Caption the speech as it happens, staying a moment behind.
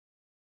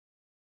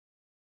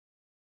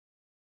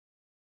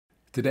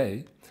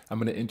Today, I'm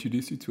going to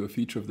introduce you to a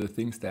feature of the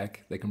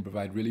ThingStack that can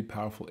provide really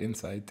powerful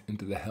insight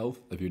into the health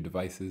of your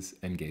devices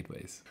and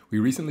gateways. We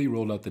recently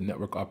rolled out the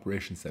Network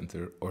Operations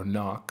Center, or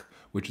NOC,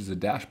 which is a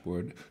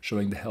dashboard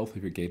showing the health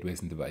of your gateways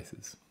and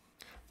devices.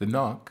 The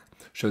NOC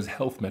shows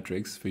health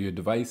metrics for your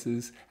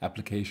devices,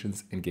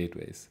 applications, and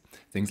gateways,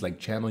 things like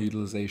channel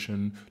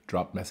utilization,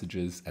 drop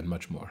messages, and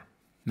much more.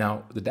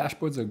 Now, the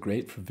dashboards are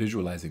great for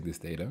visualizing this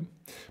data,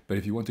 but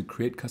if you want to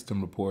create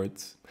custom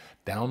reports,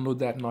 download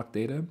that NOC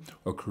data,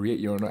 or create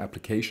your own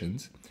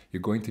applications,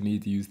 you're going to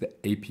need to use the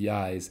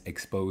APIs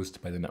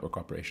exposed by the Network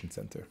Operations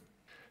Center.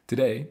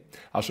 Today,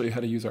 I'll show you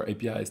how to use our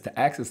APIs to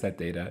access that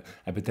data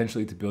and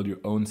potentially to build your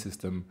own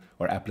system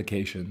or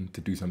application to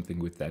do something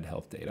with that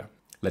health data.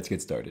 Let's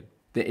get started.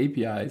 The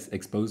APIs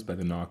exposed by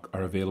the NOC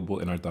are available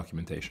in our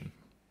documentation.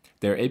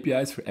 There are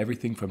APIs for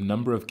everything from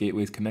number of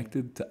gateways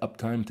connected to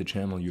uptime to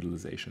channel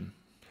utilization.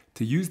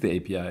 To use the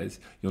APIs,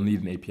 you'll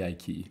need an API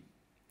key.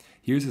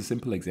 Here's a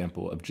simple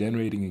example of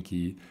generating a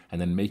key and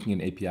then making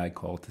an API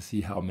call to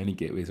see how many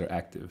gateways are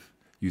active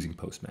using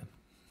Postman.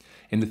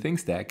 In the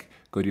ThingStack,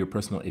 go to your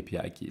personal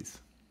API keys.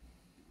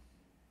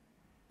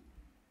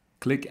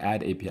 Click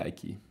Add API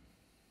Key.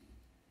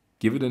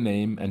 Give it a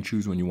name and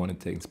choose when you want it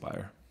to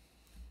expire.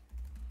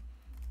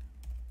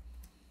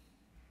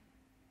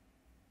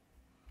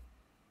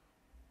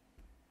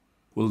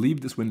 We'll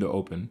leave this window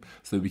open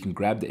so that we can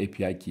grab the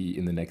API key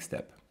in the next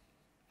step.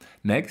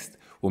 Next,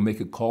 we'll make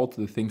a call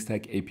to the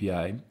ThingStack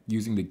API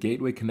using the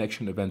Gateway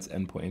Connection Events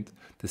endpoint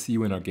to see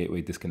when our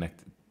gateway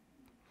disconnected.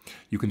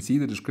 You can see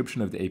the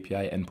description of the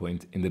API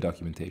endpoint in the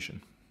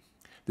documentation.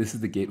 This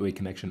is the Gateway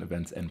Connection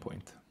Events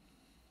endpoint.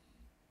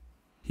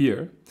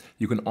 Here,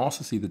 you can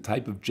also see the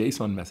type of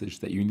JSON message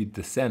that you need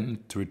to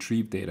send to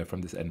retrieve data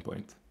from this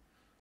endpoint.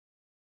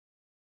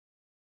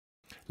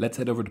 Let's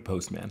head over to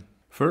Postman.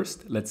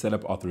 First, let's set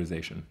up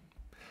authorization.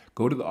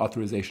 Go to the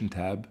Authorization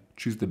tab,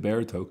 choose the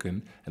bearer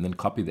token, and then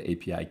copy the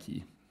API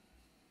key.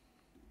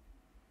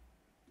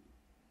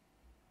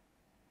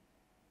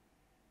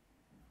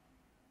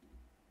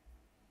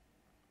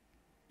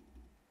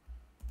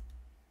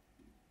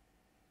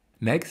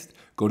 Next,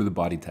 go to the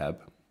Body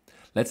tab.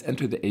 Let's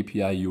enter the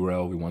API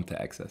URL we want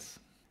to access.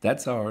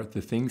 That's the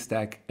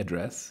ThingStack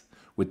address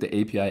with the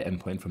API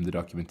endpoint from the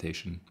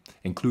documentation,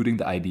 including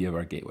the ID of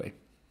our gateway.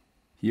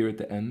 Here at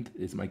the end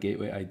is my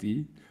gateway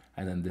ID,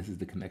 and then this is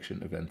the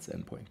connection events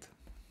endpoint.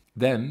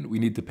 Then we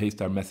need to paste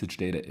our message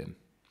data in.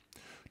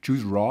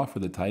 Choose raw for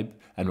the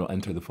type, and we'll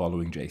enter the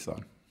following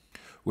JSON.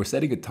 We're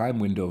setting a time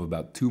window of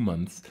about 2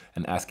 months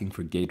and asking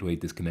for gateway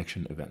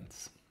disconnection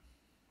events.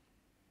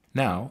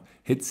 Now,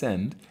 hit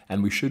send,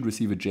 and we should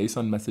receive a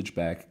JSON message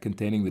back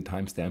containing the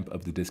timestamp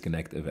of the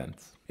disconnect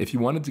events. If you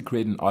wanted to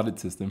create an audit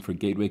system for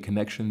gateway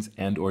connections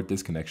and/or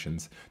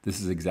disconnections,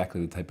 this is exactly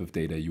the type of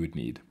data you would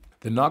need.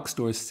 The NOC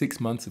stores 6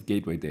 months of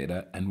gateway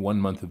data and 1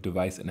 month of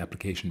device and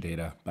application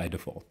data by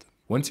default.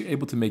 Once you're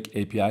able to make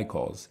API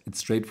calls, it's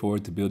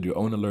straightforward to build your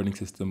own alerting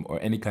system or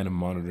any kind of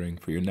monitoring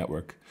for your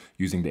network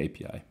using the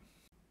API.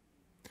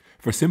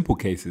 For simple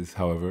cases,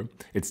 however,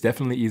 it's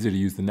definitely easier to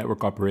use the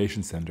Network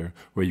Operations Center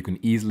where you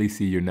can easily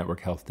see your network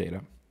health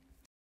data.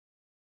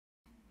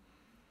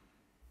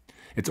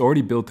 It's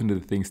already built into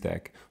the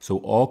ThingStack, so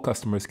all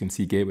customers can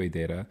see gateway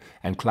data,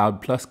 and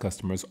Cloud Plus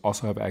customers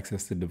also have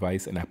access to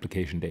device and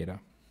application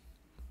data.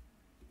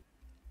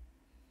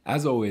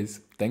 As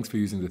always, thanks for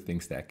using the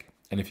ThingStack,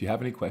 and if you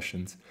have any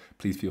questions,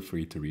 please feel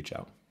free to reach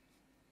out.